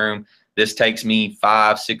classroom. This takes me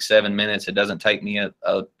 5, 6, 7 minutes. It doesn't take me a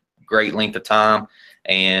great length of time.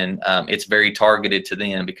 And it's very targeted to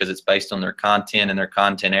them because it's based on their content and their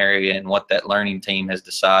content area and what that learning team has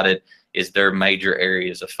decided is their major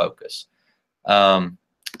areas of focus.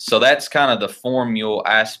 So that's kind of the Mule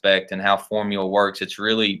aspect and how Mule works. It's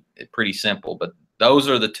really pretty simple, but those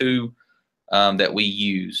are the two that we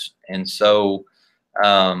use. And so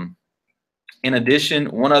in addition,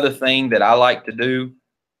 one other thing that I like to do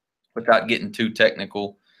without getting too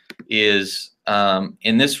technical is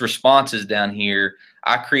in this responses down here,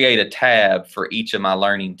 I create a tab for each of my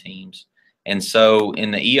learning teams. And so in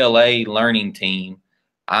the ELA learning team,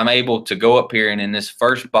 I'm able to go up here and in this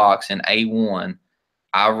first box in A1,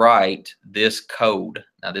 I write this code.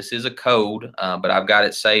 Now this is a code, but I've got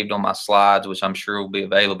it saved on my slides, which I'm sure will be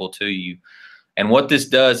available to you. And what this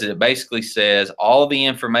does is it basically says all the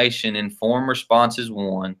information in form responses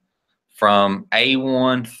 1 from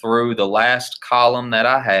A1 through the last column that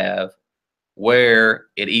I have where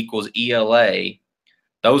it equals ELA,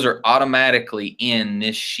 those are automatically in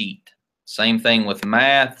this sheet. Same thing with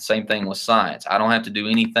math, same thing with science. I don't have to do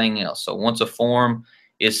anything else. So once a form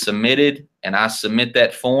is submitted and I submit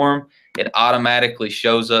that form, it automatically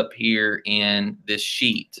shows up here in this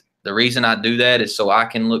sheet. The reason I do that is so I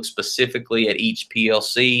can look specifically at each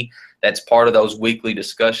PLC. That's part of those weekly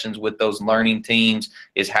discussions with those learning teams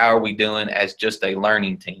is how are we doing as just a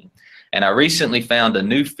learning team. And I recently found a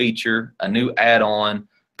new feature, a new add-on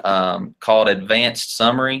called Advanced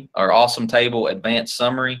Summary or Awesome Table Advanced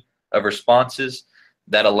Summary of Responses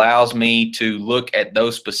that allows me to look at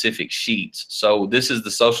those specific sheets. So this is the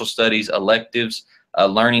social studies electives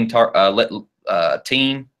learning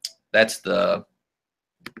team. That's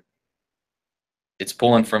it's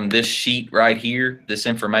pulling from this sheet right here, this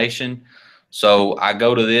information. So I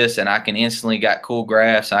go to this and I can instantly got cool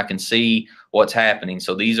graphs. I can see what's happening.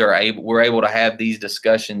 So these are we're able to have these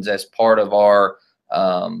discussions as part of our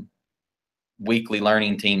weekly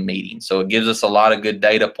learning team meeting. So it gives us a lot of good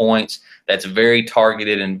data points that's very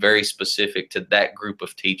targeted and very specific to that group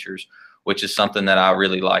of teachers, which is something that I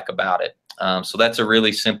really like about it. So that's a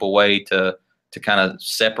really simple way to kind of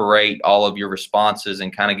separate all of your responses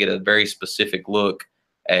and kind of get a very specific look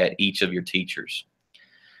at each of your teachers.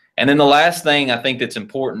 And then the last thing I think that's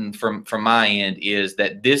important from my end is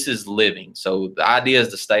that this is living. So the idea is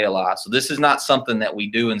to stay alive. So this is not something that we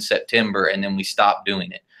do in September and then we stop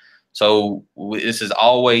doing it. So this is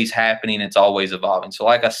always happening. It's always evolving. So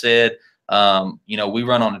like I said, we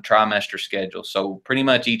run on a trimester schedule. So pretty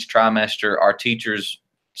much each trimester, our teachers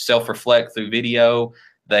self-reflect through video.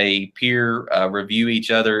 They peer review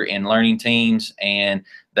each other in learning teams, and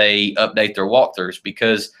they update their walkthroughs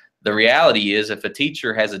because the reality is if a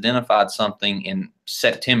teacher has identified something in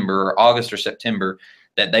September or August or September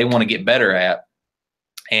that they want to get better at,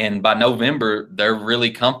 and by November, they're really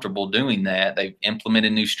comfortable doing that. They've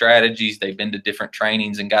implemented new strategies. They've been to different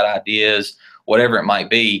trainings and got ideas, whatever it might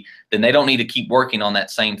be, then they don't need to keep working on that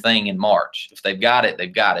same thing in March. If they've got it,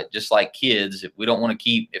 they've got it. Just like kids, if we don't want to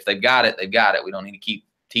keep, if they've got it, they've got it. We don't need to keep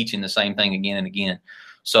teaching the same thing again and again.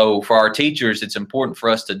 So for our teachers, it's important for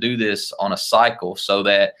us to do this on a cycle so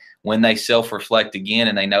that when they self-reflect again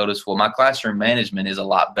and they notice, well, my classroom management is a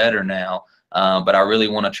lot better now, but I really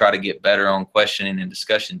want to try to get better on questioning and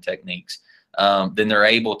discussion techniques, then they're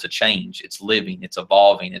able to change. It's living, it's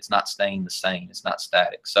evolving, it's not staying the same, it's not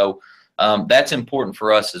static. So that's important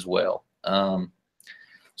for us as well.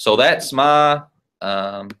 So that's my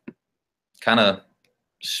kind of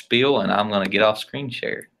spiel, and I'm going to get off screen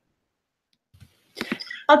share.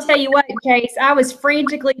 I'll tell you what, Chase, I was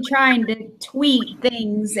frantically trying to tweet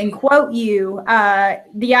things and quote you.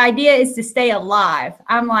 The idea is to stay alive.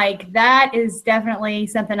 I'm like, that is definitely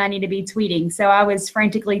something I need to be tweeting. So I was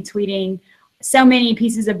frantically tweeting so many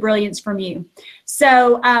pieces of brilliance from you.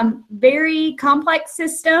 So very complex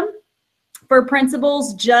system for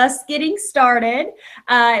principals just getting started.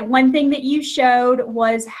 One thing that you showed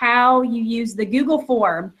was how you use the Google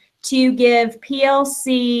form to give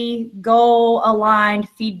PLC goal-aligned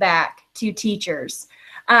feedback to teachers.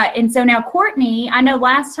 And so now, Courtney, I know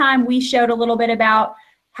last time we showed a little bit about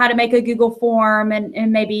how to make a Google form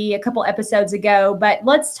and maybe a couple episodes ago, but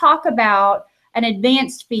let's talk about an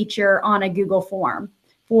advanced feature on a Google form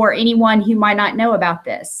for anyone who might not know about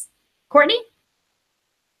this. Courtney?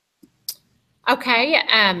 Okay,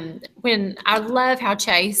 when I love how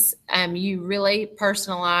Chase, you really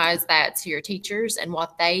personalize that to your teachers and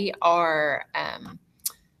what they are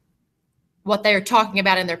talking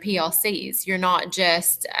about in their PLCs. You're not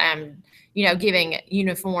just, you know, giving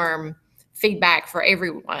uniform feedback for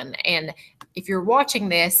everyone. And if you're watching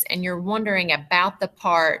this and you're wondering about the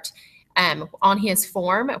part on his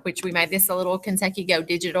form, which we made this a little Kentucky Go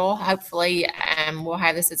Digital, hopefully we'll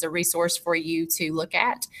have this as a resource for you to look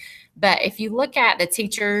at. But if you look at the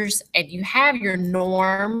teachers and you have your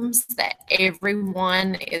norms that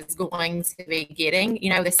everyone is going to be getting, you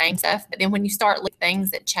know, the same stuff. But then when you start looking at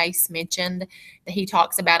things that Chase mentioned that he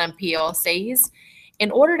talks about in PLCs,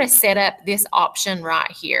 in order to set up this option right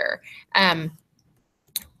here,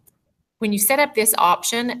 when you set up this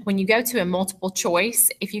option, when you go to a multiple choice,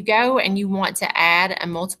 if you go and you want to add a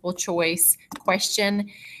multiple choice question,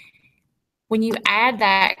 when you add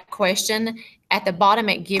that question, at the bottom,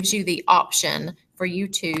 it gives you the option for you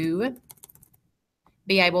to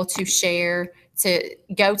be able to share, to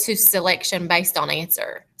go to selection based on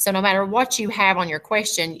answer. So no matter what you have on your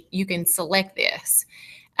question, you can select this.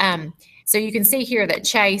 So you can see here that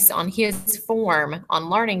Chase on his form on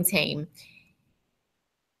Learning Team,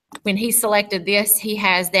 when he selected this, he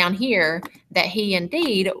has down here that he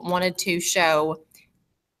indeed wanted to show,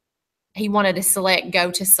 he wanted to select, go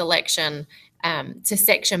to selection, to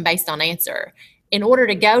section based on answer. In order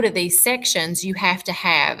to go to these sections, you have to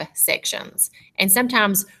have sections. And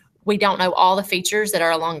sometimes we don't know all the features that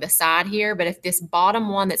are along the side here, but if this bottom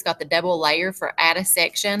one that's got the double layer for add a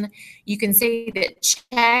section, you can see that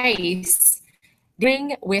Chase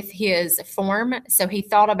doing with his form. So he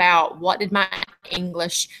thought about, what did my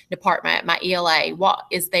English department, my ELA, what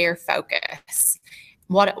is their focus?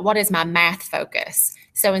 What is my math focus?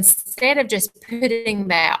 So instead of just putting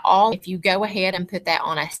that all, if you go ahead and put that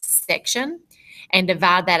on a section and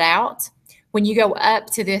divide that out, when you go up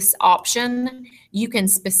to this option, you can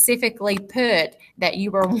specifically put that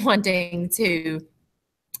you are wanting to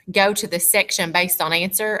go to the section based on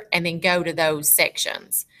answer and then go to those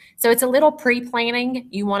sections. So it's a little pre-planning.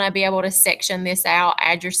 You want to be able to section this out,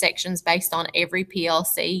 add your sections based on every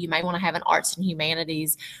PLC. You may want to have an arts and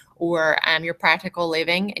humanities or your practical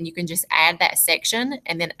living, and you can just add that section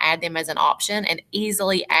and then add them as an option and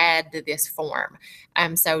easily add to this form.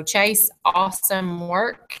 So Chase, awesome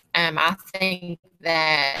work. I think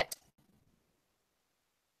that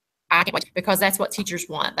I can't wait, because that's what teachers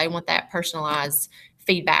want. They want that personalized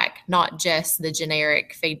feedback, not just the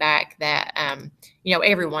generic feedback that you know,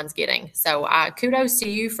 everyone's getting. So kudos to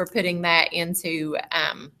you for putting that into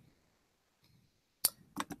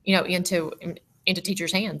you know, into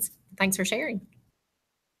teachers' hands. Thanks for sharing.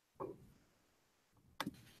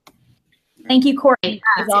 Thank you, Courtney.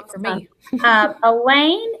 That's That it for me.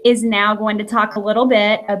 Elaine is now going to talk a little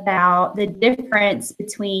bit about the difference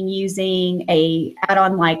between using a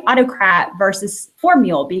add-on like Autocrat versus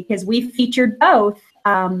Mule, because we've featured both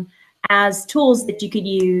as tools that you could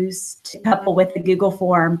use to couple with the Google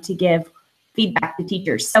form to give feedback to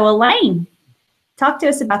teachers. So Elaine, Talk to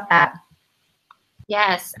us about that.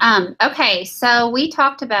 Yes. Okay. So we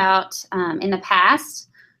talked about in the past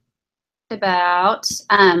about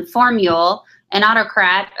Formule and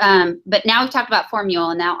Autocrat, but now we've talked about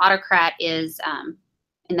Formule, and now Autocrat is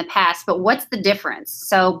in the past. But what's the difference?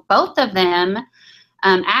 So both of them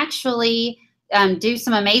actually do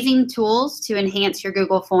some amazing tools to enhance your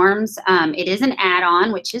Google Forms. It is an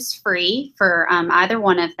add-on, which is free for either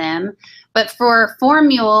one of them. But for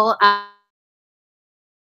Formule,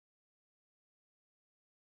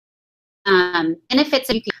 benefits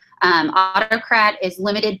of Autocrat is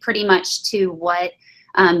limited pretty much to what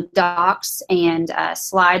docs and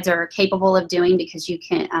slides are capable of doing, because you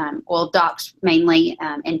can, well, docs mainly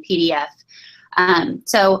and PDF.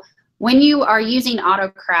 So when you are using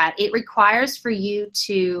Autocrat, it requires for you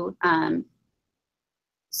to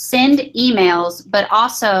send emails, but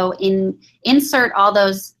also insert all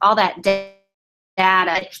that data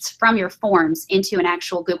from your forms into an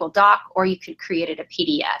actual Google Doc, or you could create it a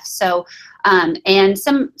PDF. So, and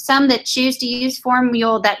some that choose to use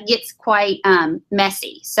Formule, that gets quite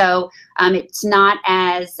messy. So it's not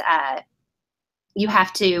as, you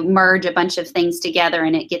have to merge a bunch of things together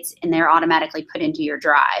and it gets in there automatically put into your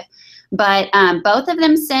drive. But both of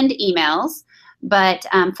them send emails. But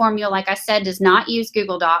Formule, like I said, does not use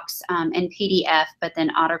Google Docs and PDF, but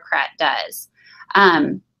then Autocrat does.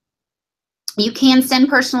 You can send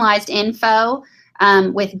personalized info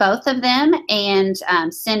with both of them and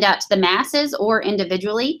send out to the masses or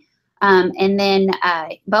individually. And then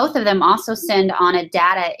both of them also send on a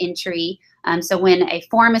data entry. So when a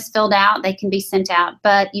form is filled out, they can be sent out,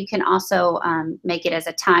 but you can also make it as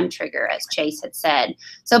a time trigger, as Chase had said.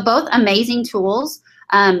 So both amazing tools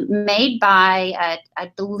made by,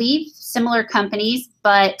 I believe, similar companies,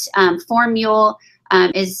 but Formule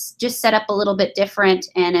is just set up a little bit different,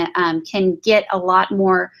 and it can get a lot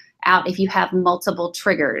more out if you have multiple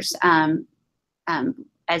triggers,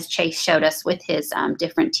 as Chase showed us with his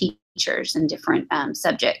different teachers and different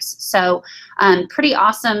subjects. So pretty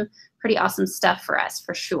awesome stuff for us,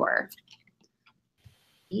 for sure.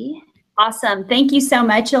 Awesome. Thank you so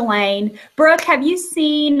much, Elaine. Brooke, have you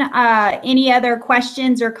seen any other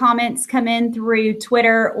questions or comments come in through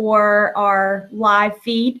Twitter or our live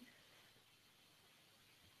feed?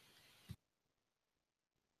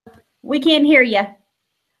 We can't hear you.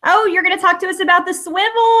 Oh, you're going to talk to us about the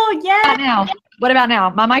SWIVL. Yeah. Now, what about now?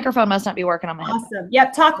 My microphone must not be working on my head. Awesome.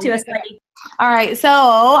 Yep. Talk to us, lady. All right. So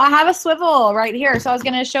I have a SWIVL right here. So I was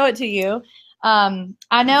going to show it to you.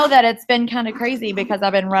 I know that it's been kind of crazy because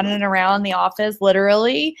I've been running around the office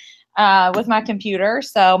literally with my computer.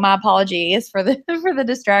 So my apologies for the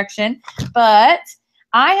distraction. But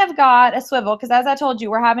I have got a SWIVL because, as I told you,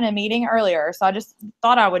 we're having a meeting earlier. So I just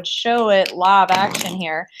thought I would show it live action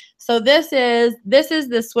here. So this is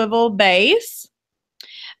the SWIVL base.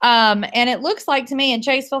 And it looks like to me, and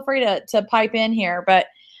Chase, feel free to pipe in here, but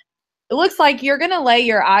it looks like you're going to lay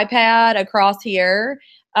your iPad across here.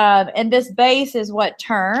 And this base is what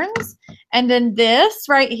turns. And then this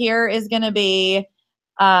right here is going to be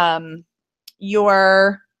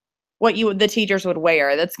what the teachers would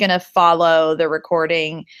wear. That's going to follow the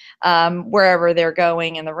recording wherever they're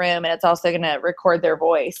going in the room. And it's also going to record their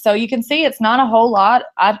voice. So you can see it's not a whole lot.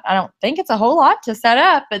 I don't think it's a whole lot to set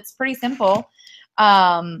up. It's pretty simple.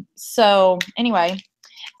 So anyway,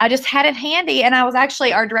 I just had it handy. And I was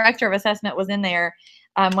actually, our director of assessment was in there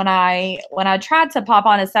when I tried to pop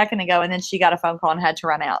on a second ago, and then she got a phone call and had to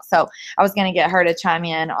run out. So I was going to get her to chime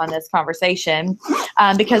in on this conversation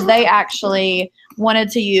because they actually wanted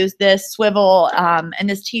to use this SWIVL and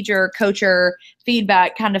this teacher-coacher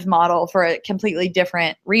feedback kind of model for a completely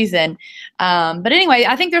different reason. But anyway,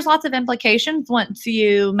 I think there's lots of implications once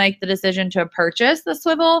you make the decision to purchase the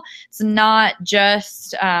SWIVL. It's not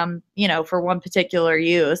just, for one particular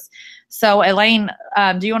use. So Elaine,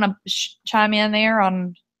 do you want to chime in there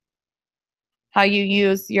on how you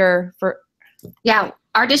use Yeah,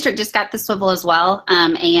 our district just got the SWIVL as well,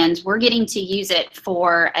 and we're getting to use it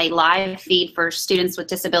for a live feed for students with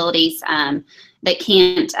disabilities that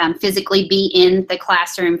can't physically be in the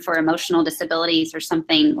classroom for emotional disabilities or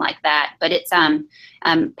something like that. But it's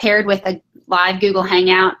paired with a live Google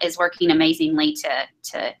Hangout is working amazingly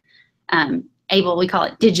to we call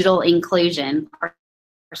it digital inclusion.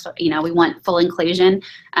 So, we want full inclusion.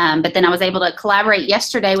 But then I was able to collaborate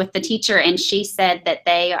yesterday with the teacher, and she said that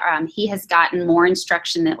he has gotten more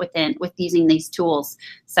instruction with using these tools.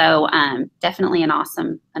 So definitely an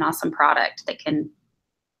awesome product that can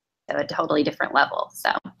go a totally different level.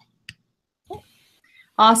 So.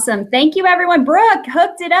 Awesome. Thank you, everyone. Brooke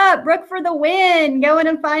hooked it up. Brooke for the win, going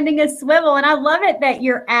and finding a SWIVL. And I love it that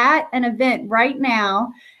you're at an event right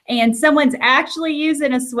now and someone's actually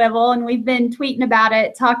using a swivel, and we've been tweeting about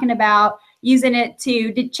it, talking about using it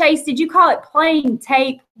to, Chase, did you call it playing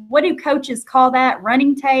tape? What do coaches call that?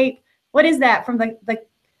 Running tape? What is that from the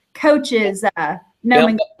coaches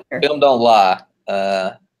nomenclature? Film don't lie.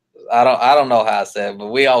 I don't know how I said it, but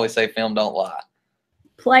we always say film don't lie.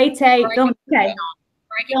 Play tape. Film, okay.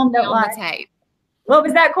 Film don't lie. Tape. What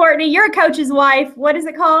was that, Courtney? You're a coach's wife. What is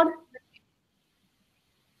it called?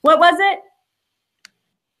 What was it?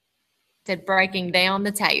 Said breaking down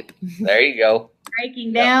the tape. There you go.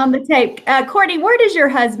 Breaking down the tape. Courtney, where does your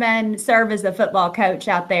husband serve as a football coach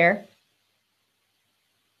out there?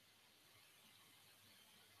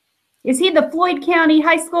 Is he the Floyd County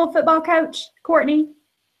High School football coach, Courtney?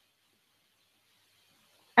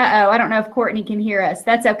 Uh-oh, I don't know if Courtney can hear us.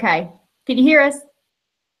 That's okay. Can you hear us?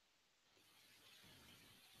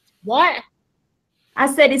 What?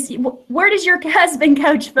 I said, where does your husband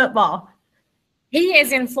coach football? He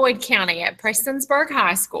is in Floyd County at Prestonsburg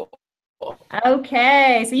High School.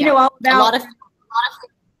 Okay, so you know all about a lot of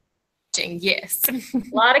coaching. Yes, a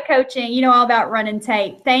lot of coaching. You know all about running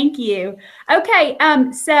tape. Thank you. Okay,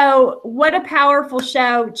 so what a powerful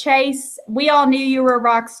show, Chase. We all knew you were a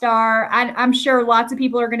rock star. I'm sure lots of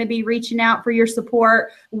people are going to be reaching out for your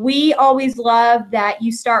support. We always love that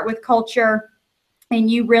you start with culture, and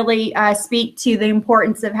you really speak to the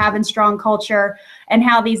importance of having strong culture and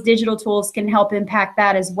how these digital tools can help impact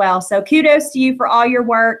that as well. So kudos to you for all your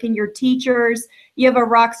work and your teachers. You have a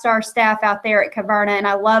rock star staff out there at Caverna, and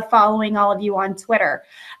I love following all of you on Twitter.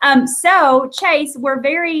 So Chase, we're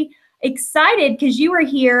very excited because you were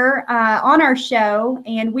here on our show,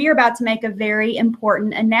 and we are about to make a very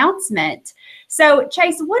important announcement. So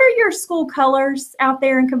Chase, what are your school colors out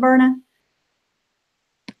there in Caverna?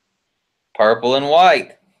 Purple and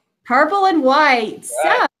white. Purple and white.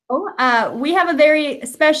 Right. So we have a very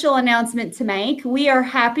special announcement to make. We are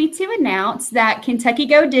happy to announce that Kentucky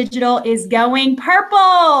Go Digital is going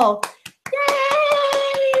purple.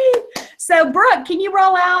 Yay! So Brooke, can you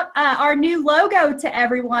roll out our new logo to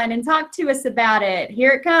everyone and talk to us about it?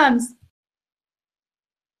 Here it comes.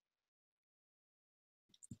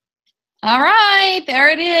 All right, there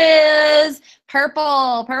it is.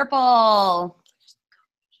 Purple, purple.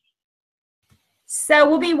 So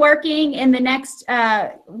we'll be working in the next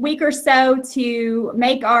week or so to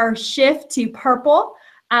make our shift to purple.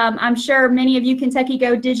 I'm sure many of you Kentucky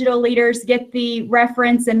Go Digital leaders get the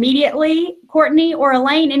reference immediately. Courtney or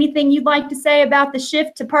Elaine, anything you'd like to say about the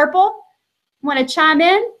shift to purple? Want to chime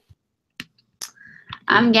in?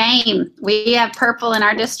 I'm game. We have purple in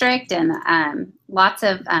our district, and lots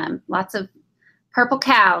of purple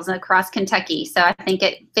cows across Kentucky. So I think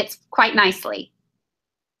it fits quite nicely.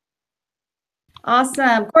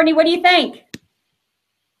 Awesome. Courtney, what do you think?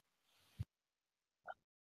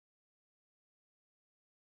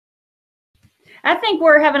 I think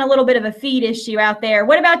we're having a little bit of a feed issue out there.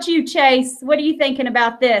 What about you, Chase? What are you thinking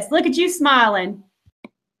about this? Look at you smiling.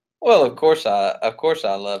 Well, of course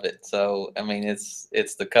I love it. So I mean,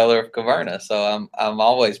 it's the color of Caverna. So I'm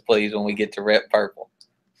always pleased when we get to rep purple.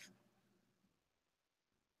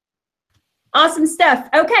 Awesome stuff.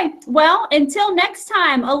 Okay, well, until next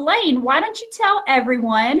time, Elaine, why don't you tell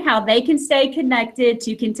everyone how they can stay connected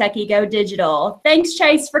to Kentucky Go Digital? Thanks,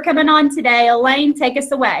 Chase, for coming on today. Elaine, take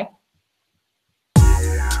us away.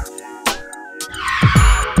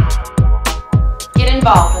 Get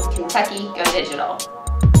involved with Kentucky Go Digital.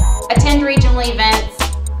 Attend regional events,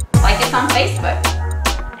 like us on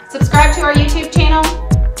Facebook, subscribe to our YouTube channel,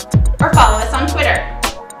 or follow us on Twitter.